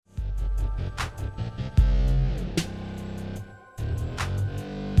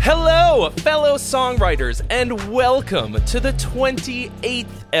Hello, fellow songwriters, and welcome to the 28th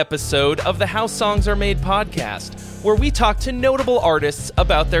episode of the How Songs Are Made podcast, where we talk to notable artists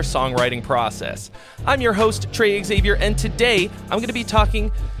about their songwriting process. I'm your host, Trey Xavier, and today I'm going to be talking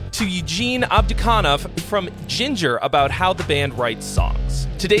to Eugene Abdukhanov from Jinjer about how the band writes songs.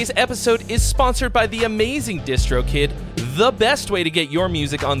 Today's episode is sponsored by the amazing DistroKid, the best way to get your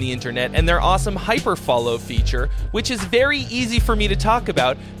music on the internet, and their awesome hyperfollow feature, which is very easy for me to talk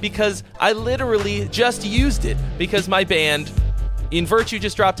about because I literally just used it because my band, In Virtue,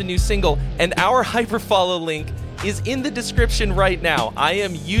 just dropped a new single, and our hyperfollow link is in the description right now. I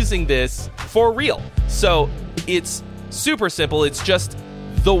am using this for real. So it's super simple. It's just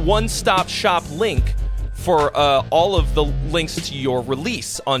the one-stop shop link for all of the links to your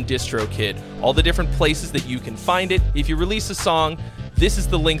release on DistroKid, all the different places that you can find it. If you release a song, this is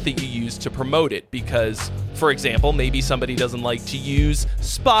the link that you use to promote it because, for example, maybe somebody doesn't like to use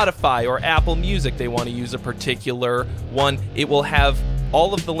Spotify or Apple Music. They want to use a particular one. It will have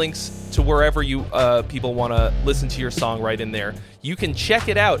all of the links to wherever you people want to listen to your song right in there. You can check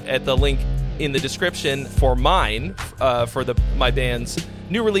it out at the link in the description for mine, for my band's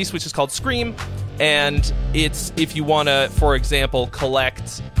new release, which is called Scream. And it's, if you want to, for example,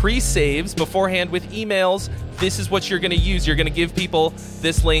 collect pre-saves beforehand with emails, this is what you're going to use. You're going to give people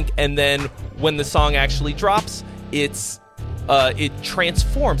this link, and then when the song actually drops, it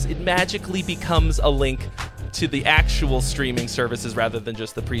transforms. It magically becomes a link to the actual streaming services rather than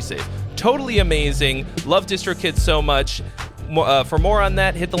just the pre-save. Totally amazing. Love DistroKid so much. For more on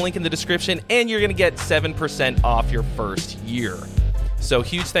that, hit the link in the description, and you're going to get 7% off your first year. So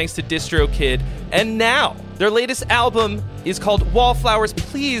huge thanks to DistroKid. And now, their latest album is called Wallflowers.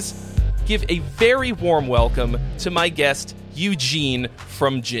 Please give a very warm welcome to my guest, Eugene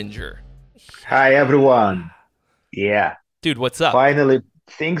from Jinjer. Hi, everyone. Yeah. Dude, what's up? Finally,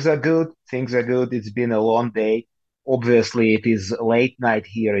 things are good. Things are good. It's been a long day. Obviously, it is late night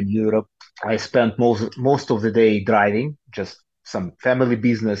here in Europe. I spent most of the day driving, just some family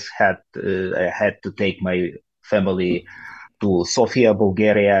business. I had to take my family to Sofia,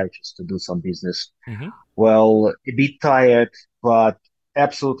 Bulgaria, just to do some business. Mm-hmm. Well, a bit tired, but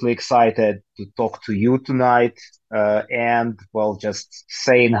absolutely excited to talk to you tonight. And, well, just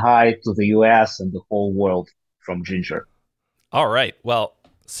saying hi to the US and the whole world from Jinjer. All right. Well,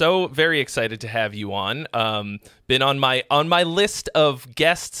 so very excited to have you on. Been on my list of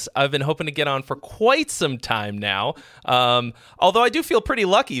guests I've been hoping to get on for quite some time now. Although I do feel pretty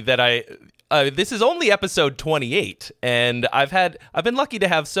lucky that this is only episode 28, and I've been lucky to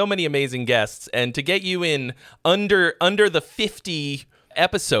have so many amazing guests, and to get you in under the 50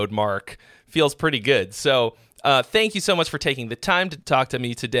 episode mark feels pretty good. So thank you so much for taking the time to talk to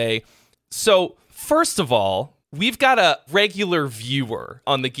me today. So first of all, we've got a regular viewer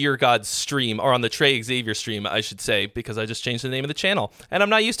on the Gear Gods stream, or on the Trey Xavier stream, I should say, because I just changed the name of the channel, and I'm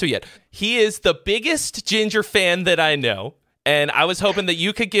not used to it yet. He is the biggest Jinjer fan that I know. And I was hoping that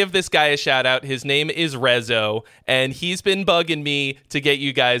you could give this guy a shout out. His name is Rezo, and he's been bugging me to get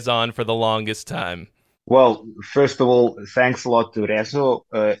you guys on for the longest time. Well, first of all, thanks a lot to Rezo.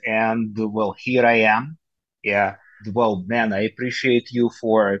 And, well, here I am. Yeah. Well, man, I appreciate you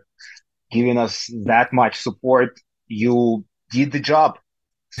for giving us that much support. You did the job.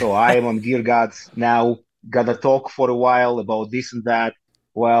 So I am on Gear Gods now. Gotta talk for a while about this and that.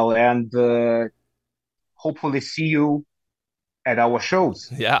 Well, and hopefully see you at our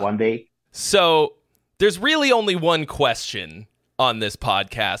shows one day. So there's really only one question on this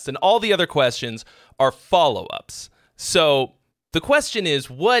podcast, and all the other questions are follow-ups. So the question is,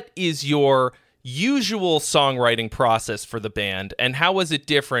 what is your usual songwriting process for the band, and how is it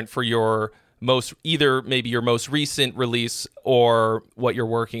different for your either maybe your most recent release or what you're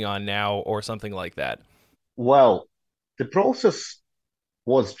working on now or something like that? Well, the process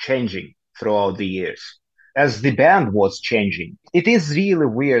was changing throughout the years as the band was changing. It is really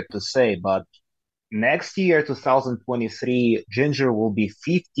weird to say, but next year, 2023, Jinjer will be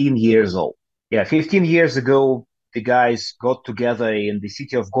 15 years old. Yeah, 15 years ago, the guys got together in the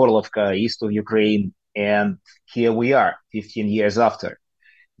city of Gorlovka, east of Ukraine, and here we are, 15 years after.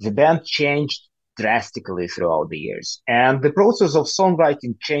 The band changed drastically throughout the years, and the process of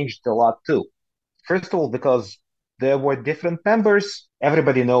songwriting changed a lot too. First of all, because there were different members.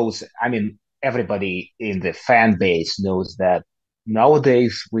 Everybody knows, everybody in the fan base knows that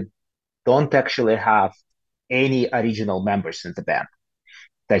nowadays we don't actually have any original members in the band.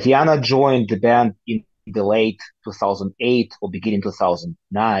 Tatiana joined the band in the late 2008 or beginning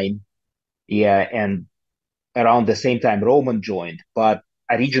 2009. Yeah, and around the same time Roman joined, but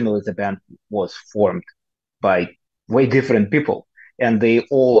originally the band was formed by way different people. and they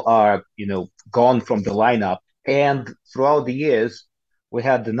all are, gone from the lineup. And throughout the years, we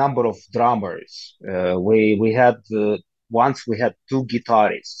had the number of drummers. We had once we had two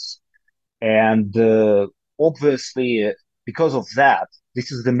guitarists, and obviously, because of that,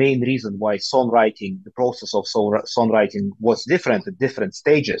 this is the main reason why songwriting, the process of songwriting was different at different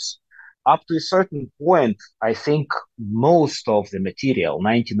stages. Up to a certain point, I think most of the material,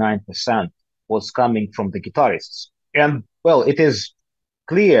 99%, was coming from the guitarists. And well, it is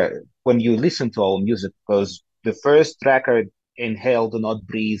clear when you listen to our music because the first record, Inhale, Do Not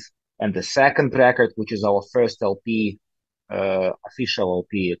Breathe, and the second record, which is our first LP, official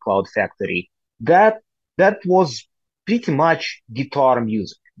LP, Cloud Factory, that that was pretty much guitar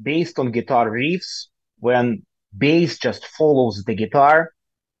music based on guitar riffs when bass just follows the guitar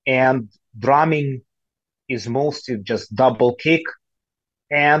and drumming is mostly just double kick.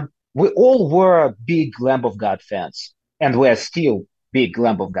 And we all were big Lamb of God fans, and we're still big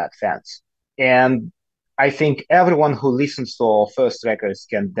Lamb of God fans. And I think everyone who listens to our first records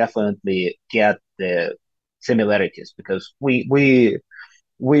can definitely get the similarities because we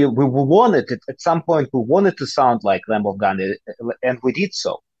wanted it at some point. We wanted to sound like Lamb of God, and we did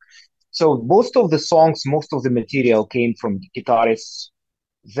so. So most of the songs, most of the material came from guitarists.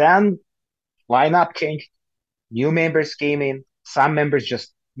 Then lineup changed, new members came in. Some members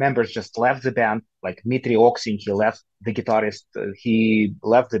just left the band, like Dmitry Oksin. He left the guitarist. He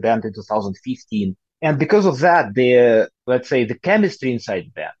left the band in 2015, and because of that, the let's say the chemistry inside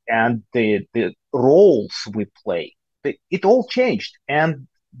the band and the roles we play, it all changed, and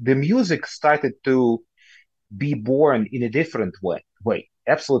the music started to be born in a different way,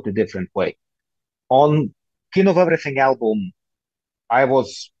 absolutely different way. On King of Everything album, I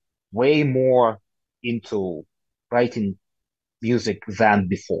was way more into writing music than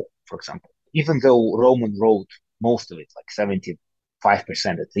before, for example. Even though Roman wrote most of it, like 75%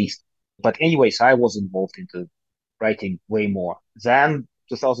 at least. But anyways, I was involved into writing way more. Then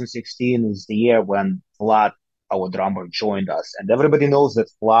 2016 is the year when Vlad, our drummer, joined us. And everybody knows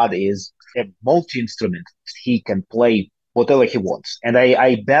that Vlad is a multi-instrumentalist. He can play whatever he wants. And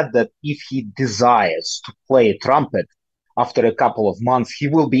I bet that if he desires to play a trumpet, after a couple of months, he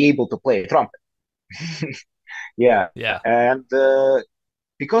will be able to play a trumpet. Yeah. Yeah. And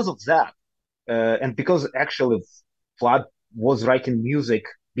because of that, and because actually Vlad was writing music,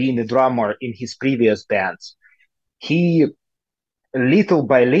 being a drummer in his previous bands, he little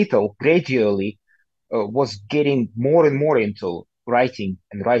by little, gradually, was getting more and more into writing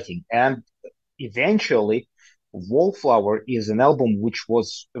and writing. And eventually, Wallflower is an album which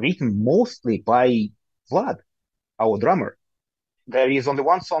was written mostly by Vlad, our drummer. There is only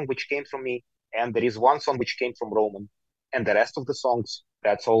one song which came from me, and there is one song which came from Roman, and the rest of the songs,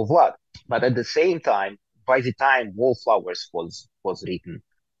 that's all Vlad. But at the same time, by the time Wallflowers was written,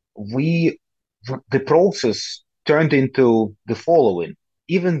 we the process turned into the following.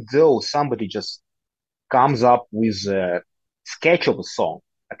 Even though somebody just comes up with a sketch of a song,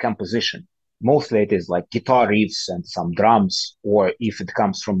 a composition, mostly it is like guitar riffs and some drums, or if it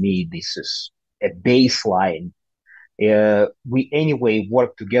comes from me, this is a bass line. We anyway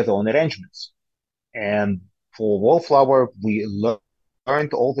work together on arrangements. And for Wallflower, we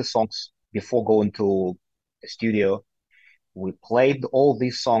learned all the songs before going to the studio. We played all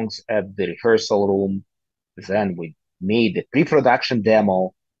these songs at the rehearsal room. Then we made a pre-production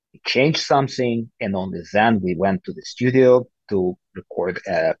demo, we changed something, and only then we went to the studio to record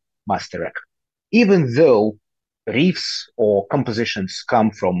a master record. Even though riffs or compositions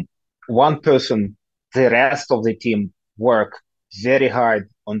come from one person, the rest of the team work very hard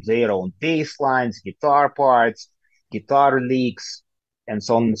on their own bass lines, guitar parts, guitar licks, and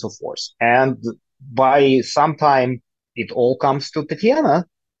so on and so forth. And by some time, it all comes to Tatiana,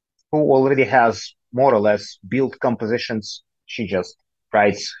 who already has more or less built compositions. She just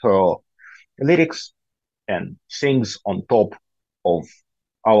writes her lyrics and sings on top of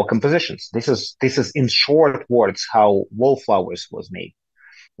our compositions. This is in short words how Wallflowers was made.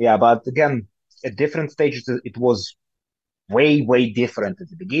 Yeah, but again, at different stages, it was way different at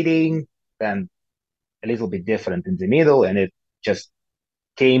the beginning, then a little bit different in the middle, and it just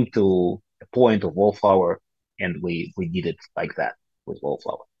came to a point of Wallflower, and we did it like that with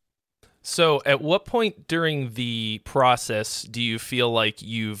Wallflower. So, at what point during the process do you feel like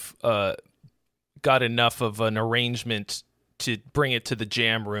you've got enough of an arrangement to bring it to the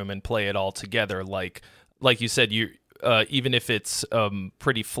jam room and play it all together? Like you said, you even if it's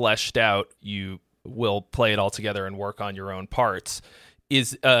pretty fleshed out, you will play it all together and work on your own parts.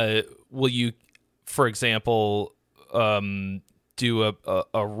 Will you, for example, do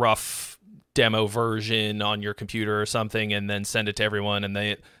a rough demo version on your computer or something and then send it to everyone and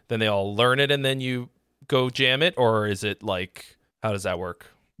they all learn it and then you go jam it, or is it like, how does that work?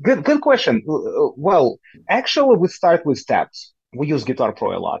 Good question. Well, actually, we start with tabs. We use Guitar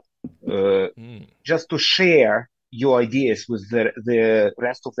Pro a lot, uh, Mm. just to share your ideas with the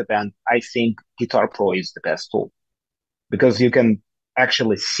rest of the band. I think Guitar Pro is the best tool because you can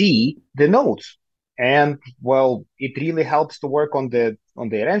actually see the notes, and well, it really helps to work on the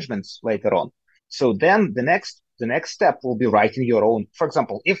arrangements later on. So then the next step will be writing your own. For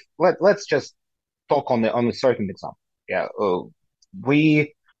example, if let's just talk on a certain example. Yeah,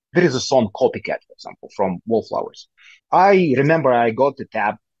 we there is a song Copycat, for example, from Wallflowers. I remember I got the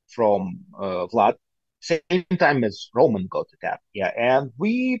tab from Vlad, same time as Roman got the tab. Yeah, and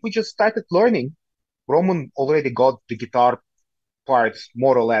we just started learning. Roman already got the guitar parts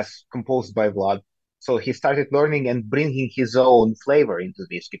more or less composed by Vlad, so he started learning and bringing his own flavor into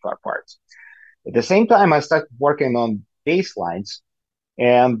these guitar parts. At the same time, I started working on bass lines,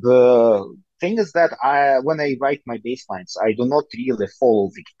 and the thing is that when I write my bass lines, I do not really follow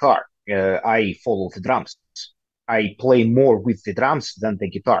the guitar. I follow the drums. I play more with the drums than the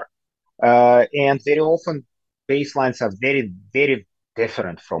guitar. And very often, bass lines are very, very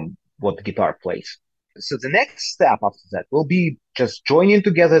different from what the guitar plays. So the next step after that will be just joining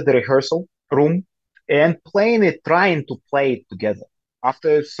together the rehearsal room and playing it, trying to play it together.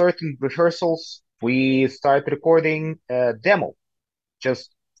 After certain rehearsals, we start recording a demo.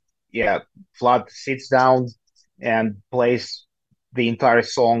 Just yeah, Vlad sits down and plays the entire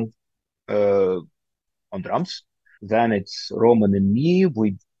song uh, on drums. Then it's Roman and me.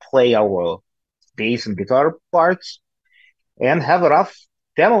 We play our bass and guitar parts and have a rough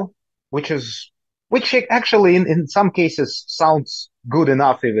demo, which is which actually in some cases sounds good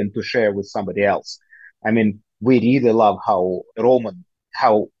enough even to share with somebody else. I mean, we really love how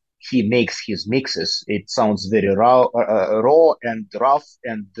he makes his mixes. It sounds very raw and rough,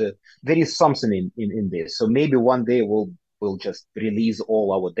 and there is something in this. So maybe one day we'll just release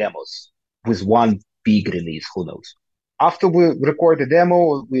all our demos with one big release. Who knows? After we record the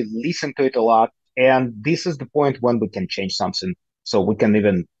demo, we listen to it a lot, and this is the point when we can change something. So we can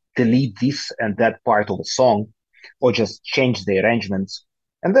even delete this and that part of a song, or just change the arrangements.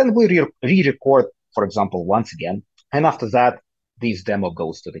 And then we re-record, for example, once again. And after that, this demo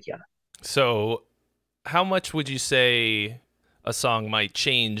goes to the piano. So how much would you say a song might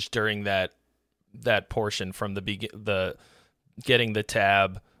change during that portion from the getting the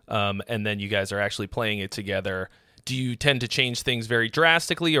tab, and then you guys are actually playing it together? Do you tend to change things very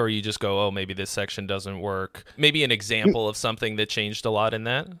drastically, or you just go, oh, maybe this section doesn't work? Maybe an example of something that changed a lot in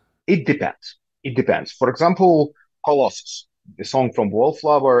that? It depends. It depends. For example, Colossus, the song from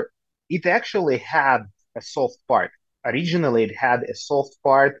Wallflower, it actually had a soft part. Originally, it had a soft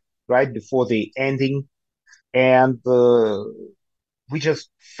part right before the ending, and we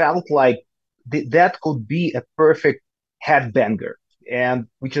just felt like that could be a perfect headbanger. And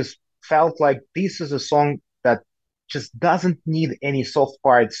we just felt like this is a song that just doesn't need any soft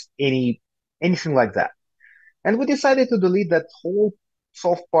parts, anything like that. And we decided to delete that whole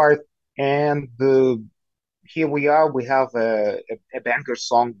soft part. And here we are. We have a banger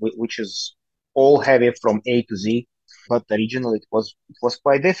song which is all heavy from A to Z. But originally it was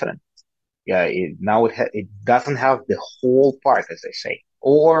quite different. Yeah, now it doesn't have the whole part, as they say.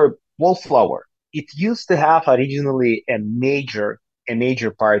 Or Wallflower. It used to have originally a major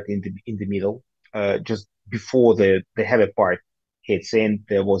part in the middle. Just before the heavy part hits in,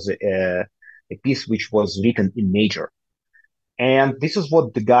 there was a piece which was written in major, and this is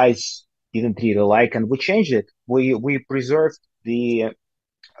what the guys didn't really like, and we changed it. We preserved the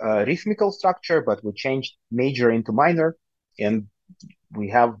rhythmical structure, but we changed major into minor, and we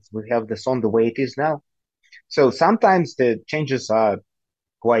have the song the way it is now. So sometimes the changes are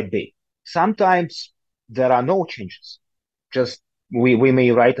quite big. Sometimes there are no changes. Just we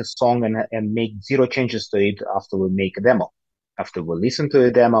may write a song and make zero changes to it after we make a demo. After we listen to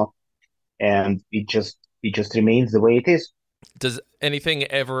a demo, and it just remains the way it is. Does anything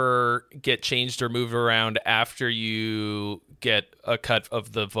ever get changed or moved around after you get a cut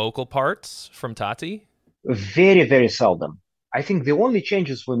of the vocal parts from Tati? Very, very seldom. I think the only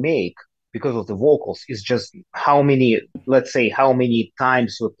changes we make because of the vocals is just let's say, how many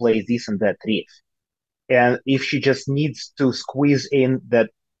times we play this and that riff. And if she just needs to squeeze in that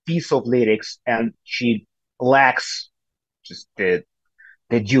piece of lyrics and she lacks just the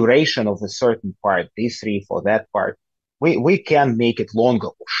duration of a certain part, this riff or that part, we can make it longer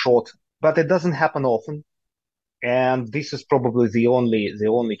or shorter, but it doesn't happen often. And this is probably the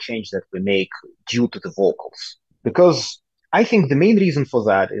only change that we make due to the vocals, because I think the main reason for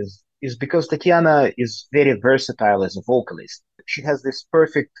that is is because Tatiana is very versatile as a vocalist. She has this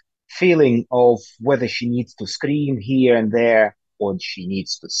perfect feeling of whether she needs to scream here and there or she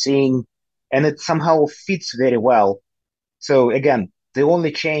needs to sing, and it somehow fits very well. So again, the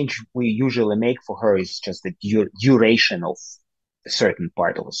only change we usually make for her is just the duration of a certain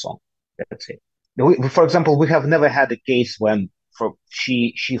part of a song. That's it. For example, we have never had a case when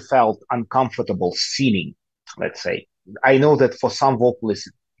she felt uncomfortable singing, let's say. I know that for some vocalists,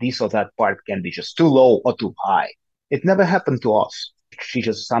 this or that part can be just too low or too high. It never happened to us. She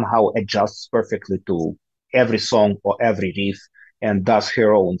just somehow adjusts perfectly to every song or every riff and does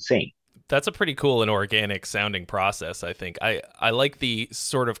her own thing. That's a pretty cool and organic sounding process, I think. I like the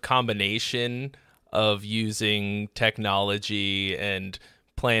sort of combination of using technology and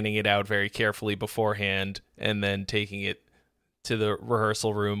planning it out very carefully beforehand and then taking it to the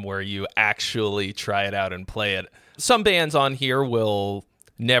rehearsal room where you actually try it out and play it. Some bands on here will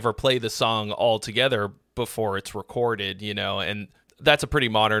never play the song all together before it's recorded, and that's a pretty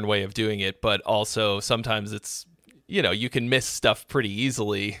modern way of doing it, but also sometimes it's, you can miss stuff pretty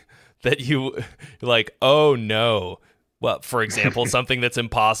easily that you're like, oh no. Well, for example, something that's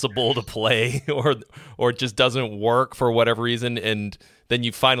impossible to play or just doesn't work for whatever reason, and then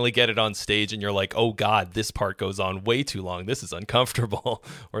you finally get it on stage and you're like, oh God, this part goes on way too long. This is uncomfortable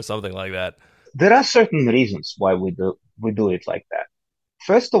or something like that. There are certain reasons why we do it like that.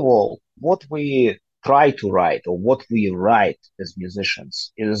 First of all, what we try to write or what we write as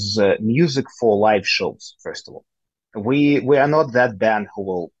musicians is music for live shows, first of all. We are not that band who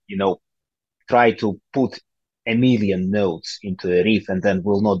will, try to put a million notes into a riff and then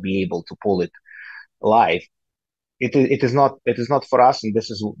will not be able to pull it live. It is not for us, and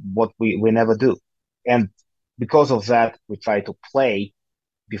this is what we never do. And because of that, we try to play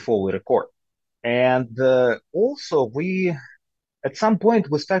before we record. And also, we at some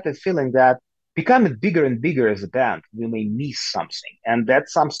point we started feeling that becoming bigger and bigger as a band, we may miss something, and that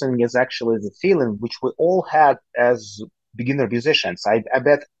something is actually the feeling which we all had as beginner musicians. I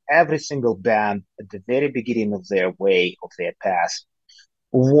bet every single band at the very beginning of their way of their path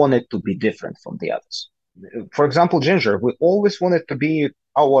wanted to be different from the others. For example, Jinjer, we always wanted to be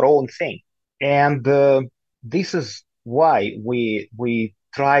our own thing, and this is why we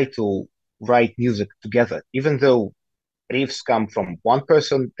try to write music together, even though riffs come from one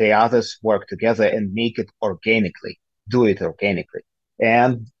person, the others work together and make it organically, do it organically.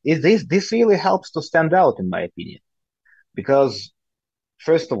 And this really helps to stand out, in my opinion, because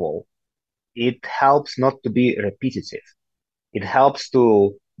first of all, it helps not to be repetitive. It helps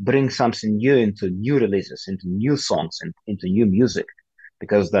to bring something new into new releases, into new songs, and into new music,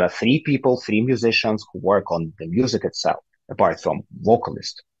 because there are three people, three musicians who work on the music itself, apart from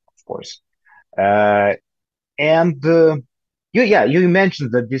vocalist, of course. Uh, and you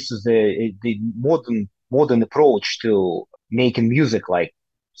mentioned that this is the modern approach to making music. Like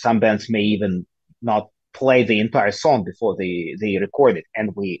some bands may even not play the entire song before they record it,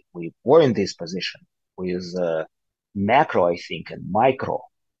 and we were in this position with Macro, I think, and Micro.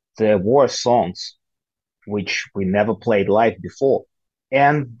 There were songs which we never played live before,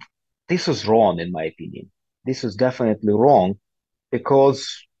 and this was wrong, in my opinion. This is definitely wrong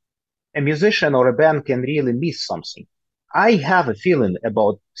because a musician or a band can really miss something. I have a feeling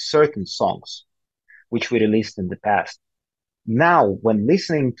about certain songs which we released in the past. Now, when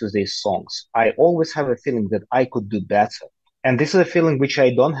listening to these songs, I always have a feeling that I could do better. And this is a feeling which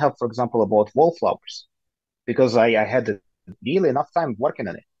I don't have, for example, about Wallflowers, because I had really enough time working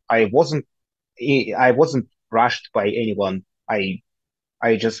on it. I wasn't rushed by anyone. I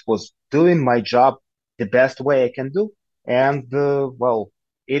just was doing my job the best way I can do. And well,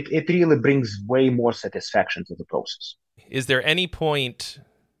 it really brings way more satisfaction to the process. Is there any point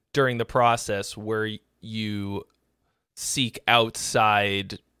during the process where you seek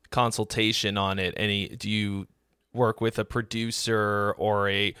outside consultation on it? Do you work with a producer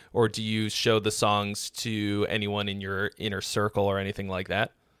or do you show the songs to anyone in your inner circle or anything like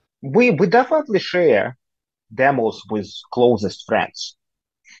that? We definitely share demos with closest friends,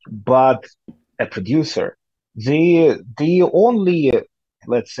 but a producer, the only,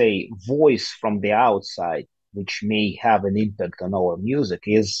 let's say, voice from the outside which may have an impact on our music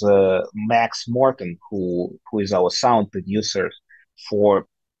is Max Morton, who is our sound producer for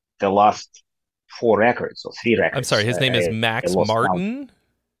the last four records or three I'm records. sorry, his name is Max Martin?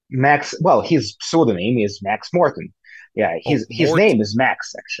 Max, well, his pseudonym is Max Morton. Yeah, his name is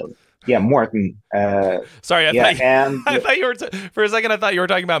Max, actually. Yeah, Morton. Sorry, yeah, and I thought you were for a second. I thought you were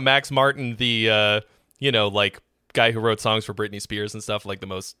talking about Max Martin, the like guy who wrote songs for Britney Spears and stuff. Like the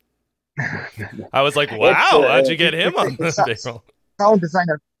most. I was like, wow, how'd you get him on the payroll? Sound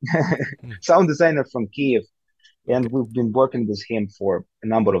designer. Hmm. sound designer from Kiev, Okay. and we've been working with him for a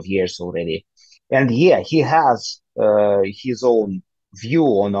number of years already. And yeah, he has his own view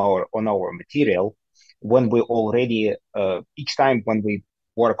on our material. When we already each time when we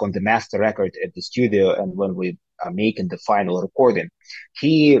work on the master record at the studio and when we are making the final recording,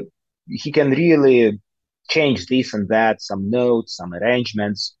 he he can really change this and that, some notes, some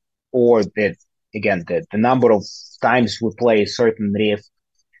arrangements, or that again the number of times we play a certain riff.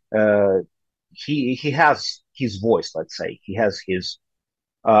 Uh, he has his voice, let's say. He has his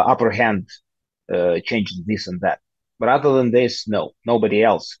upper hand changing this and that. But other than this, no, nobody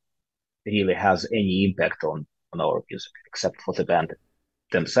else really has any impact on our music except for the band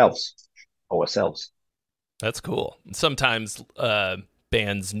themselves, ourselves. That's cool. Sometimes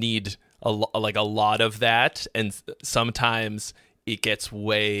bands need like a lot of that, and sometimes it gets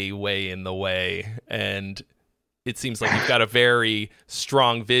way, way in the way. And it seems like you've got a very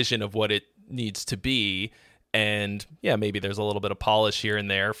strong vision of what it needs to be. And yeah, maybe there's a little bit of polish here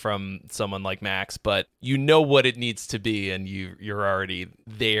and there from someone like Max, but you know what it needs to be, and you're already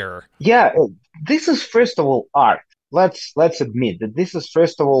there. Yeah, this is first of all art. Let's admit that this is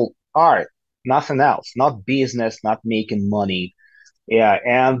first of all art, nothing else, not business, not making money. Yeah,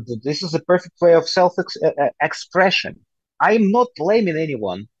 and this is a perfect way of self expression. I'm not blaming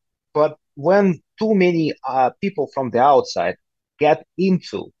anyone, but when too many people from the outside get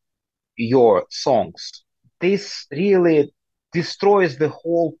into your songs, this really destroys the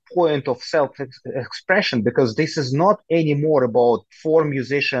whole point of self expression because this is not anymore about four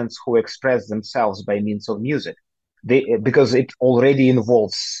musicians who express themselves by means of music. Because it already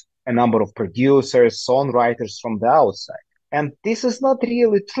involves a number of producers, songwriters from the outside. And this is not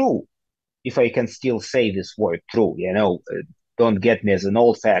really true, if I can still say this word true, don't get me as an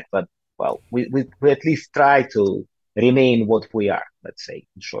old fact, but well, we at least try to remain what we are, let's say,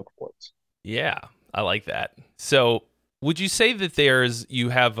 in short words. Yeah, I like that. So, would you say that you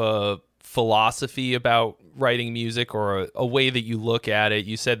have a philosophy about writing music or a way that you look at it?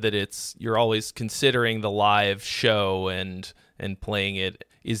 You said that you're always considering the live show and playing it.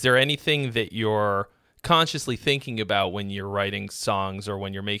 Is there anything that you're consciously thinking about when you're writing songs or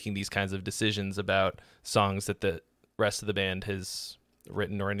when you're making these kinds of decisions about songs that the rest of the band has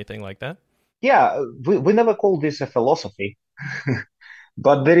written or anything like that? Yeah, we never call this a philosophy,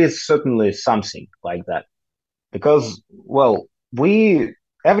 but there is certainly something like that. Because, well, we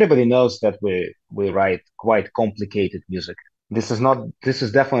everybody knows that we write quite complicated music. This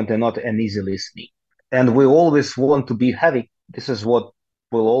is definitely not an easy listening. And we always want to be heavy. This is what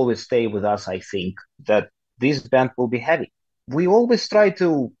will always stay with us, I think, that this band will be heavy. We always try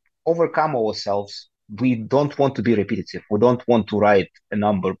to overcome ourselves. We don't want to be repetitive. We don't want to write a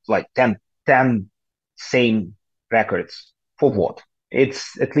number like 10 same records. For what?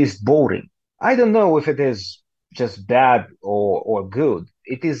 It's at least boring. I don't know if it is just bad or good.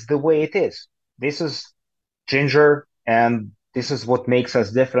 It is the way it is. This is Jinjer, and this is what makes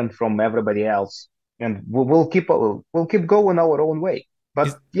us different from everybody else. And we'll keep going our own way. But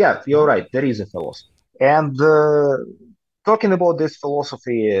Is yeah, you're Mhm. right. There is a philosophy. And talking about this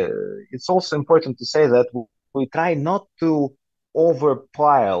philosophy, it's also important to say that we try not to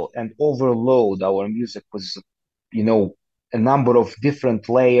overpile and overload our music with, you know, a number of different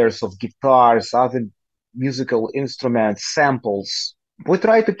layers of guitars, other musical instruments, samples. We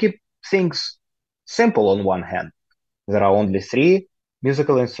try to keep things simple on one hand. There are only three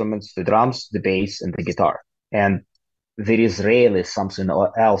musical instruments: the drums, the bass, and the guitar. And there is rarely something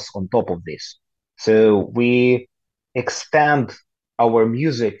else on top of this. So we expand our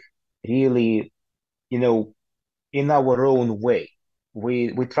music really, you know, in our own way.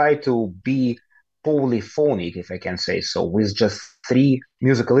 We try to be polyphonic, if I can say so, with just three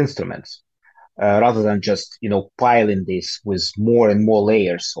musical instruments, rather than just piling this with more and more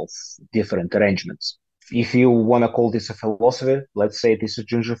layers of different arrangements. If you want to call this a philosophy, let's say this is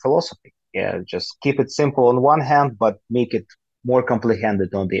Ginger philosophy. Yeah, just keep it simple on one hand, but make it more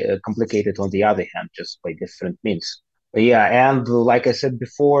complicated on the other hand, just by different means. Yeah, and like I said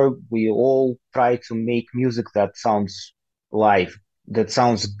before, we all try to make music that sounds live, that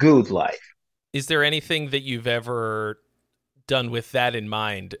sounds good live. Is there anything that you've ever done with that in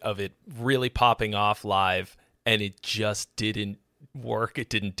mind of it really popping off live and it just didn't work? It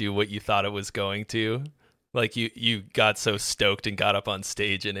didn't do what you thought it was going to? Like you got so stoked and got up on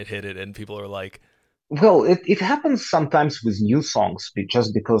stage and it hit it and people are like, Well, it happens sometimes with new songs,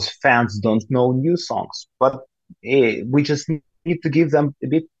 just because fans don't know new songs. But we just need to give them a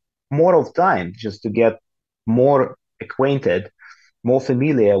bit more of time just to get more acquainted, more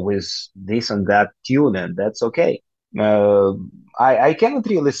familiar with this and that tune, and that's okay. Uh, I cannot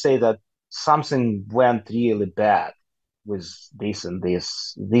really say that something went really bad with this and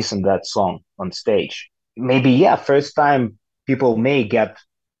that song on stage. Maybe yeah, first time people may get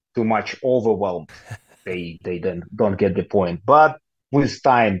too much overwhelmed. They don't get the point. But with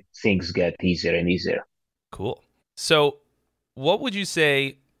time, things get easier and easier. Cool. So, what would you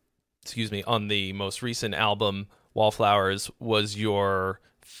say, excuse me, on the most recent album, Wallflowers, was your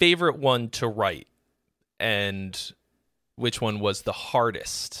favorite one to write? And which one was the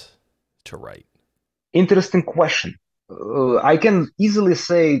hardest to write? Interesting question. I can easily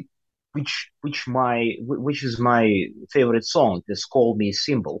say which is my favorite song. This "Call Me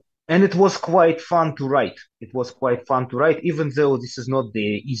Symbol," and it was quite fun to write. It was quite fun to write, even though this is not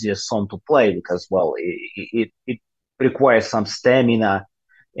the easiest song to play because, well, it requires some stamina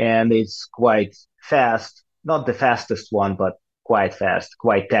and it's quite fast. Not the fastest one, but quite fast,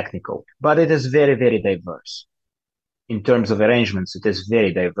 quite technical. But it is very, very diverse in terms of arrangements. It is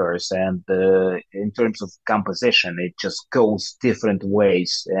very diverse, and in terms of composition, it just goes different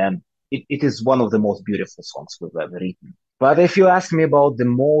ways, and it is one of the most beautiful songs we've ever written. But if you ask me about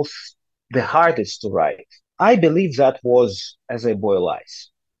the hardest to write, I believe that was As a Boy Lies,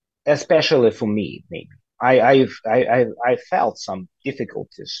 especially for me. Maybe I felt some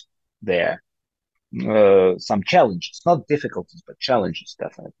difficulties there, some challenges, not difficulties, but challenges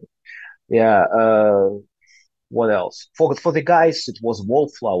definitely. Yeah. What else? For the guys, it was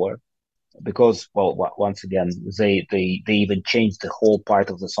Wallflower because, well, once again, they even changed the whole part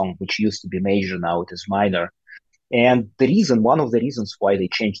of the song, which used to be major, now it is minor. And one of the reasons why they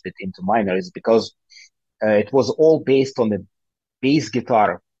changed it into minor is because it was all based on the bass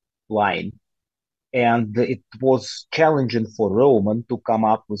guitar line, and it was challenging for Roman to come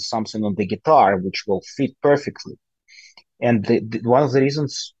up with something on the guitar which will fit perfectly. And one of the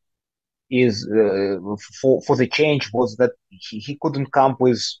reasons is for the change was that he couldn't come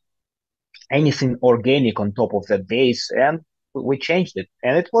with anything organic on top of that bass, and we changed it,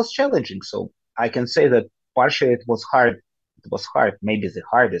 and it was challenging. So I can say that partially it was hard. It was hard, maybe the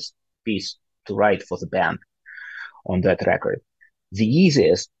hardest piece to write for the band on that record. The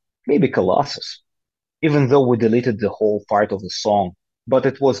easiest, maybe Colossus, even though we deleted the whole part of the song, but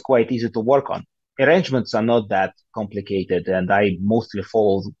it was quite easy to work on. Arrangements are not that complicated, and I mostly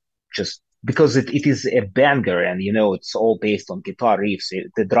follow just because it is a banger, and it's all based on guitar riffs.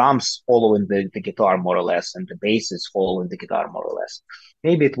 The drums following the guitar more or less, and the bass is following the guitar more or less.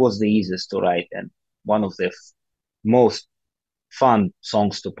 Maybe it was the easiest to write and one of the most fun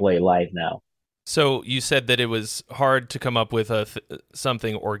songs to play live now. So you said that it was hard to come up with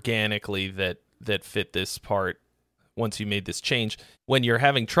something organically that fit this part once you made this change. When you're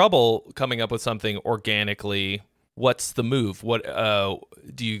having trouble coming up with something organically, what's the move? What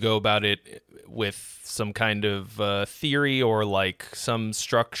do you go about it with some kind of theory or like some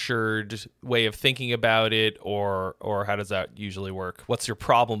structured way of thinking about it, or how does that usually work? What's your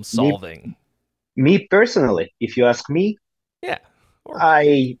problem Me, solving? me personally, if you ask me, Yeah. Or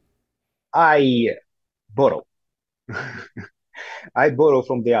I I borrow. I borrow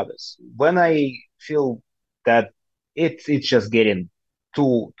from the others. When I feel that it's just getting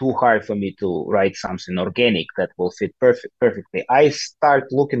too hard for me to write something organic that will fit perfectly, I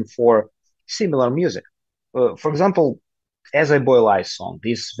start looking for similar music. For example, As I Boil Ice song,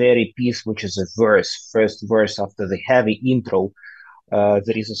 this very piece, which is a first verse after the heavy intro,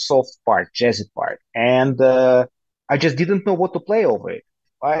 there is a soft part, jazzy part, and I just didn't know what to play over it.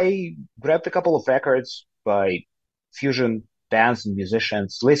 I grabbed a couple of records by fusion bands and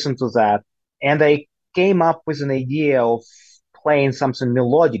musicians, listened to that, and I came up with an idea of playing something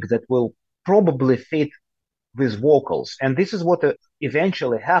melodic that will probably fit with vocals. And this is what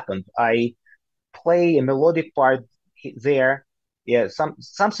eventually happened. I play a melodic part there, yeah,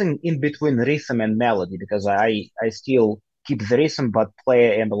 something in between rhythm and melody because I still keep the rhythm but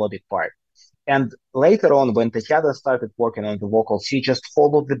play a melodic part. And later on, when Tatiana started working on the vocals, she just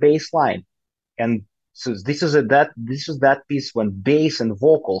followed the bass line. And so this is that piece when bass and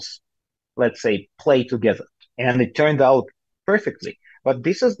vocals, let's say, play together, and it turned out perfectly. But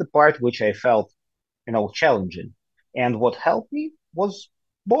this is the part which I felt, challenging. And what helped me was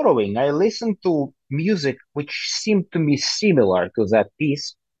borrowing. I listened to music which seemed to me similar to that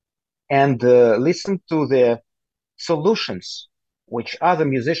piece, and listened to the solutions which other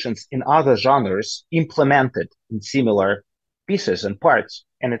musicians in other genres implemented in similar pieces and parts,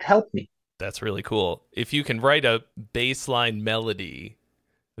 and it helped me. that's really cool. If you can write a baseline melody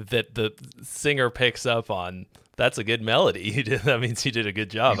that the singer picks up on, that's a good melody. That means you did a good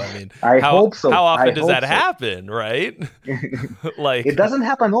job. I mean, I how hope so. how I often does hope that so. happen, right? It Like, doesn't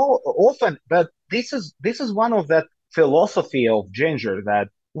happen often, but this is one of that philosophy of Jinjer that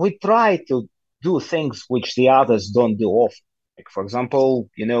we try to do things which the others don't do often. Like, for example,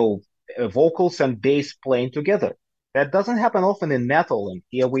 vocals and bass playing together. That doesn't happen often in metal, and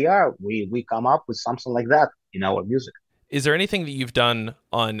here we are. We come up with something like that in our music. Is there anything that you've done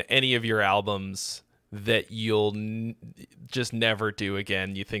on any of your albums that you'll just never do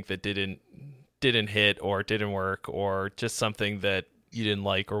again? You think that didn't hit or didn't work, or just something that you didn't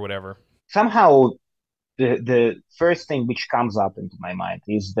like or whatever? Somehow, the first thing which comes up into my mind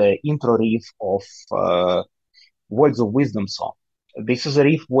is the intro riff of Words of Wisdom song. This is a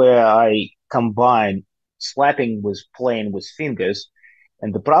riff where I combine slapping with playing with fingers,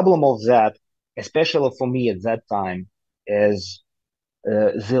 and the problem of that, especially for me at that time, is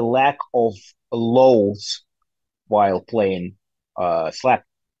the lack of lows while playing slap.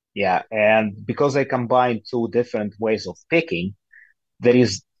 Yeah, and because I combine two different ways of picking, there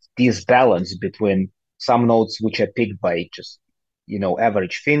is this balance between some notes which are picked by just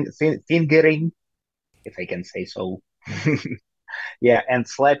average fingering, if I can say so. Yeah, and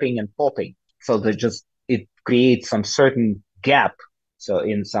slapping and popping. So they just it creates some certain gap. So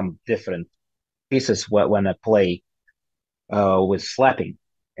in some different pieces when I play with slapping,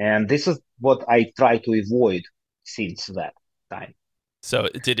 and this is what I try to avoid since that time. So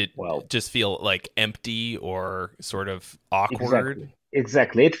did it Well, just feel like empty or sort of awkward?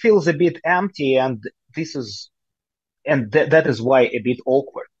 exactly. It feels a bit empty, and this is that is why a bit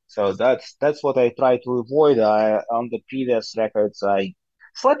awkward. So that's what I try to avoid. On the previous records, I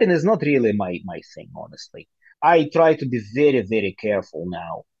slapping is not really my thing, honestly. I try to be very careful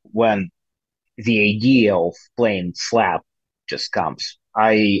now when the idea of playing slap just comes.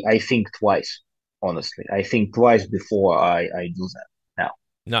 I think twice, honestly. I think twice before I do that now.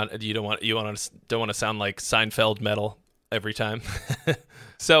 Not don't want to sound like Seinfeld metal every time.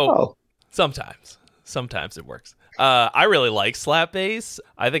 So Oh, sometimes it works. I really like slap bass.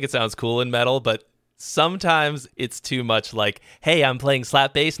 I think it sounds cool in metal, but sometimes it's too much. Like, hey, I'm playing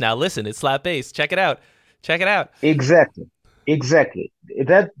slap bass now. Listen, it's slap bass. Check it out. exactly, exactly.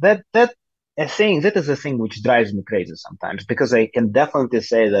 That a thing that is a thing which drives me crazy sometimes because I can definitely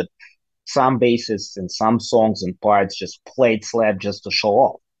say that some bassists and some songs and parts just played slap just to show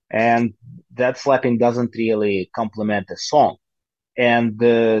off, and that slapping doesn't really complement the song. And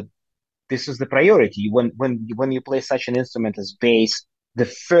this is the priority when you play such an instrument as bass. The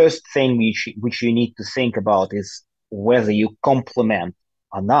first thing which you need to think about is whether you complement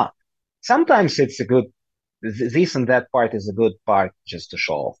or not. Sometimes it's a good this and that part is a good part just to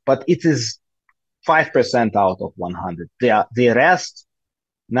show off, but it is 5% out of 100. The rest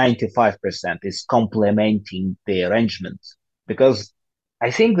 95% is complementing the arrangement because I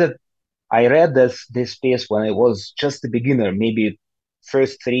think that I read this piece when I was just a beginner, maybe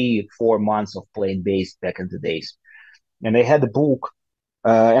first 3 4 months of playing bass back in the days, and I had a book,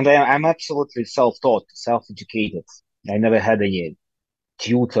 and I'm absolutely self-taught, self-educated. I never had any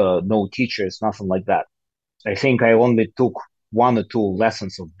tutor, no teachers, nothing like that. I think I only took 1 or 2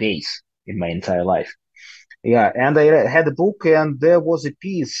 lessons of bass in my entire life. Yeah, and I had a book, and there was a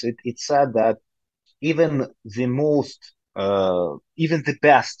piece. It said that even even the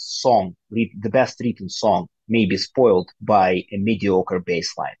best song, the best written song, may be spoiled by a mediocre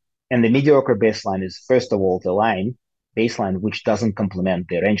bass line. And the mediocre bass line is, first of all, the bass line, which doesn't complement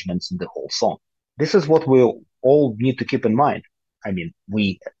the arrangements in the whole song. This is what we all need to keep in mind. I mean,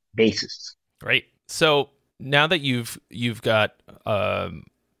 we bassists. Great. So now that you've got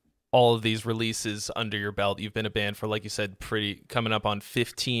all of these releases under your belt, you've been a band for, like you said, pretty coming up on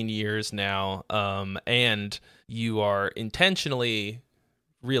 15 years now, and you are intentionally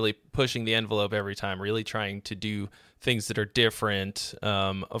really pushing the envelope every time, really trying to do things that are different.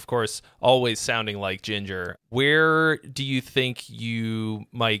 Of course, always sounding like Jinjer. Where do you think you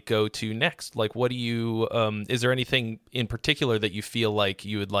might go to next? Like, what do you, is there anything in particular that you feel like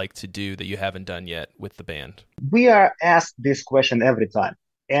you would like to do that you haven't done yet with the band? We are asked this question every time.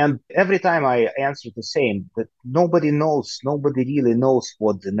 And every time I answer the same, that nobody really knows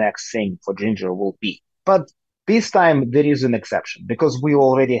what the next thing for Jinjer will be. But this time there is an exception because we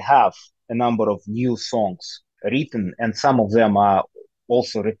already have a number of new songs written, and some of them are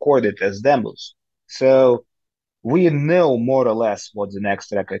also recorded as demos. So we know more or less what the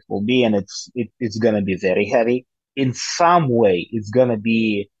next record will be, and it's gonna be very heavy. In some way, it's gonna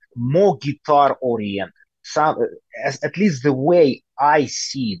be more guitar oriented. Some, at least the way I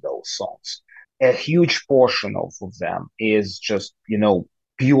see those songs, a huge portion of them is just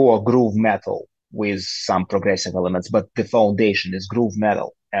pure groove metal with some progressive elements, but the foundation is groove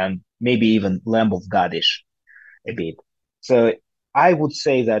metal and maybe even Lamb of Godish a bit. So I would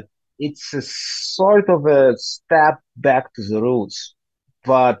say that it's a sort of a step back to the roots,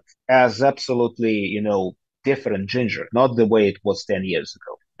 but as absolutely, different Ginger, not the way it was 10 years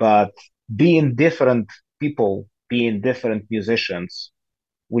ago, but being different people, being different musicians,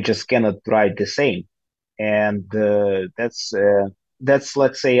 we just cannot write the same. And that's,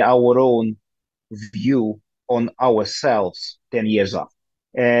 let's say, our own view on ourselves 10 years off.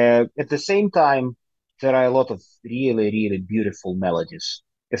 At the same time, there are a lot of really, really beautiful melodies,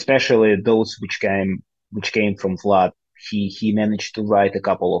 especially those which came from Vlad. He managed to write a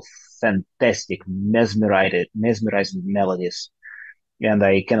couple of fantastic, mesmerizing melodies, and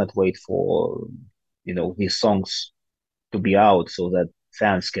I cannot wait for these songs to be out so that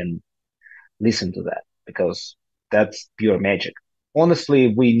fans can listen to that because that's pure magic.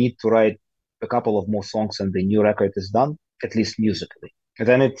 Honestly, we need to write a couple of more songs and the new record is done, at least musically. And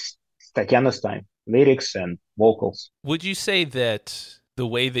then it's Tatiana's time, lyrics and vocals. Would you say that the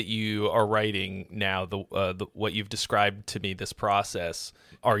way that you are writing now, what you've described to me, this process,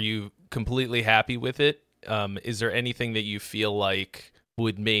 are you completely happy with it? Is there anything that you feel like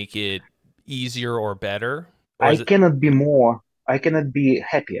would make it easier or better? Or I is it cannot be more, I cannot be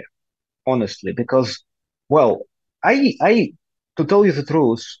happier, honestly, because, well, to tell you the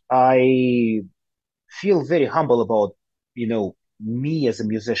truth, I feel very humble about, me as a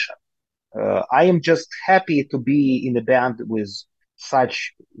musician. I am just happy to be in a band with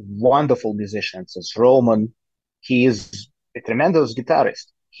such wonderful musicians as Roman. He is a tremendous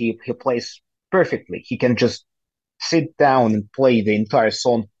guitarist. He plays perfectly. He can just sit down and play the entire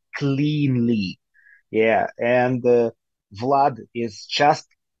song cleanly. Yeah, and Vlad is just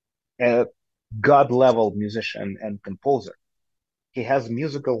a god level musician and composer. He has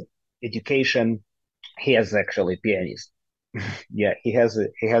musical education. He is actually a pianist. Yeah, he has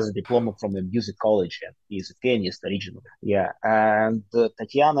a diploma from a music college, and he's a pianist originally. Yeah, and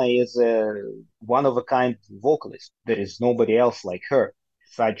Tatiana is a one of a kind vocalist. There is nobody else like her.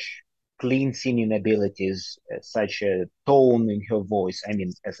 Such clean singing abilities, such a tone in her voice. I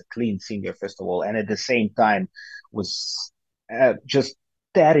mean, as a clean singer, first of all, and at the same time, with just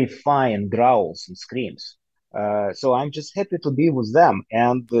terrifying growls and screams. So I'm just happy to be with them,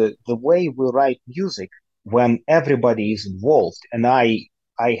 and the way we write music when everybody is involved and I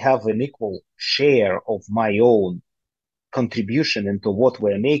have an equal share of my own contribution into what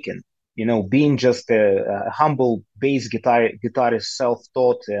we're making. Being just a humble bass guitarist,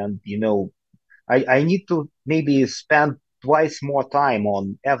 self-taught, and I need to maybe spend twice more time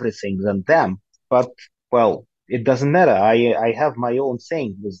on everything than them. But well, it doesn't matter. I have my own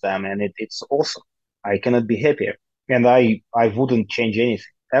thing with them, and it's awesome. I cannot be happier, and I wouldn't change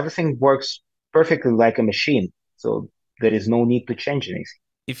anything. Everything works perfectly like a machine, so there is no need to change anything.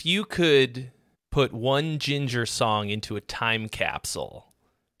 if you could put one Ginger song into a time capsule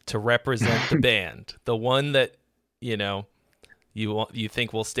to represent the band, the one that you know you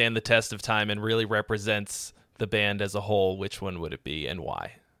think will stand the test of time and really represents the band as a whole, which one would it be and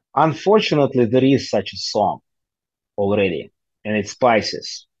why? Unfortunately, there is such a song already, and it's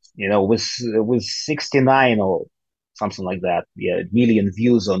Spices. With 69 or something like that, yeah, million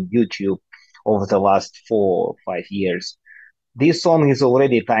views on YouTube over the last 4 or 5 years. This song is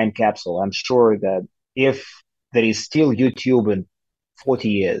already a time capsule. I'm sure that if there is still YouTube in 40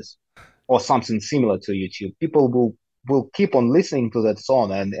 years or something similar to YouTube, people will keep on listening to that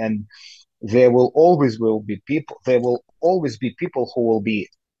song, and there will always be people who will be,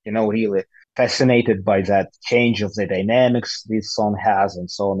 really fascinated by that change of the dynamics this song has and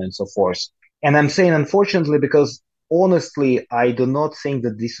so on and so forth. And I'm saying unfortunately because honestly, I do not think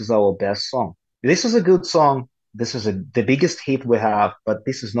that this is our best song. This is a good song. This is the biggest hit we have, but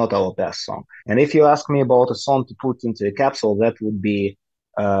this is not our best song. And if you ask me about a song to put into a capsule, that would be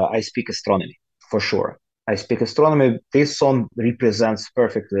I Speak Astronomy, for sure. I Speak Astronomy, this song represents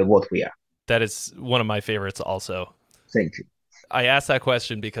perfectly what we are. That is one of my favorites also. Thank you. I asked that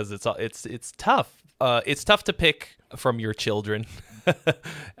question because it's tough. It's tough to pick from your children,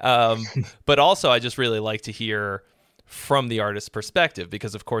 but also I just really like to hear from the artist's perspective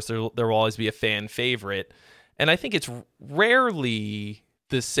because, of course, there will always be a fan favorite, and I think it's rarely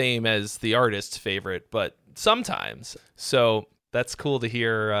the same as the artist's favorite, but sometimes. So that's cool to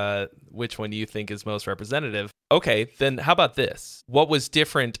hear which one you think is most representative. Okay, then how about this? What was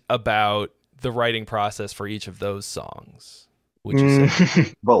different about the writing process for each of those songs, would you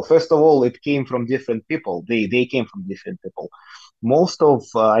say? Well, first of all, it came from different people. They came from different people. Most of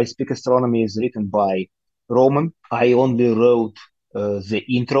I Speak Astronomy is written by Roman. I only wrote the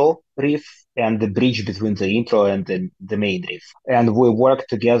intro riff and the bridge between the intro and the main riff. And we worked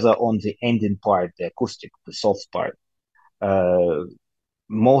together on the ending part, the acoustic, the soft part. Uh,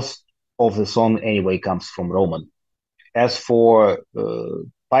 most of the song anyway comes from Roman. As for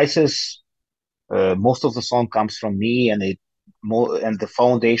Pisces, most of the song comes from me, and the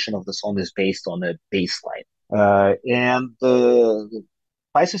foundation of the song is based on a bass line. And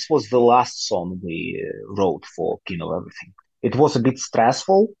Pisces was the last song we wrote for King of Everything. It was a bit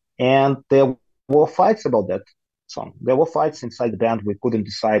stressful, and there were fights about that song. There were fights inside the band. We couldn't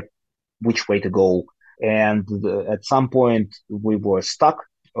decide which way to go. And at some point, we were stuck.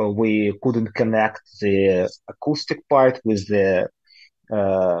 We couldn't connect the acoustic part with the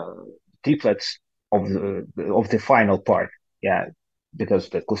uh, triplets of the final part. Yeah, because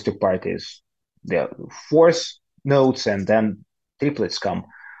the acoustic part is the fourth notes and then triplets come.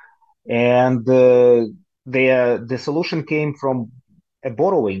 And the solution came from a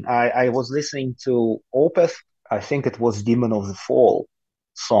borrowing. I was listening to Opeth. I think it was Demon of the Fall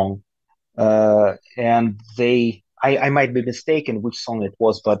song, and I might be mistaken which song it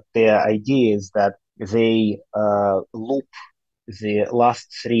was, but the idea is that they loop the last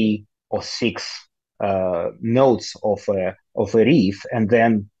three or six notes of a riff and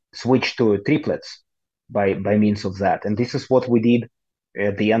then switch to triplets by means of that. And this is what we did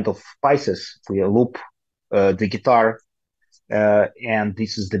at the end of Pisces. We loop the guitar, and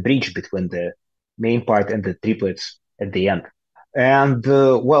this is the bridge between the main part and the triplets at the end. And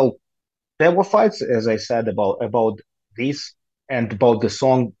well, there were fights, as I said, about this and about the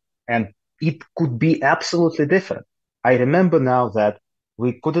song, and it could be absolutely different. I remember now that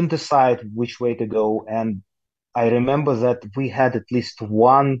we couldn't decide which way to go, and I remember that we had at least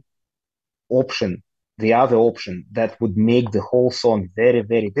one option, the other option, that would make the whole song very,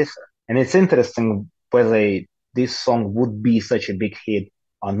 very different. And it's interesting whether this song would be such a big hit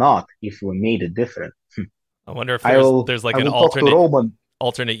or not if we made it different. I wonder if I will there's like I an will talk to Roman.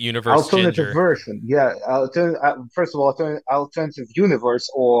 alternate universe Alternative Jinjer. version, yeah. First of all, alternative universe,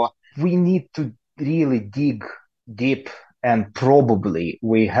 or we need to really dig deep, and probably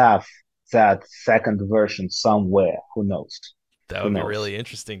we have that second version somewhere. Who knows? That Who would be knows? really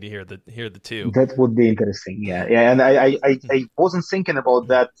interesting to hear the two. That would be interesting. Yeah, yeah. And I wasn't thinking about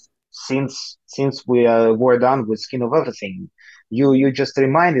that since we were done with Skin of Everything. You just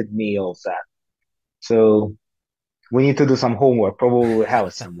reminded me of that. So we need to do some homework. Probably we have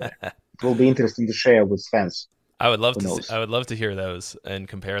it somewhere. It will be interesting to share with fans. I would love Who to see, knows? I would love to hear those and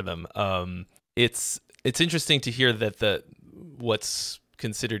compare them. It's interesting to hear that the what's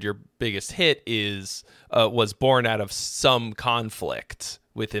considered your biggest hit is was born out of some conflict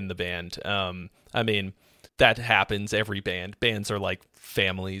within the band. I mean, that happens every band. Bands are like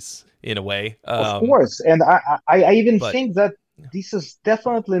families in a way. Of course, and I even But think that this is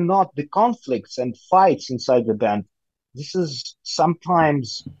definitely not the conflicts and fights inside the band. This is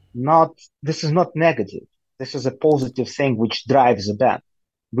sometimes not. This is not negative. This is a positive thing which drives a band,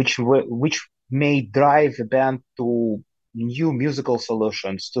 which may drive a band to new musical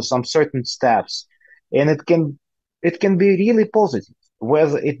solutions, to some certain steps, and it can be really positive.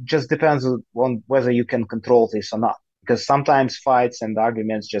 Whether it just depends on whether you can control this or not, because sometimes fights and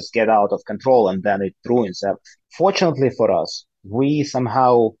arguments just get out of control and then it ruins everything. Fortunately for us, we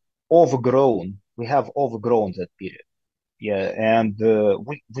have overgrown that period. Yeah, and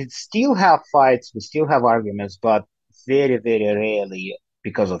we still have fights, we still have arguments, but very, very rarely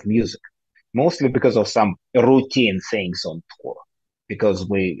because of music. Mostly because of some routine things on tour. Because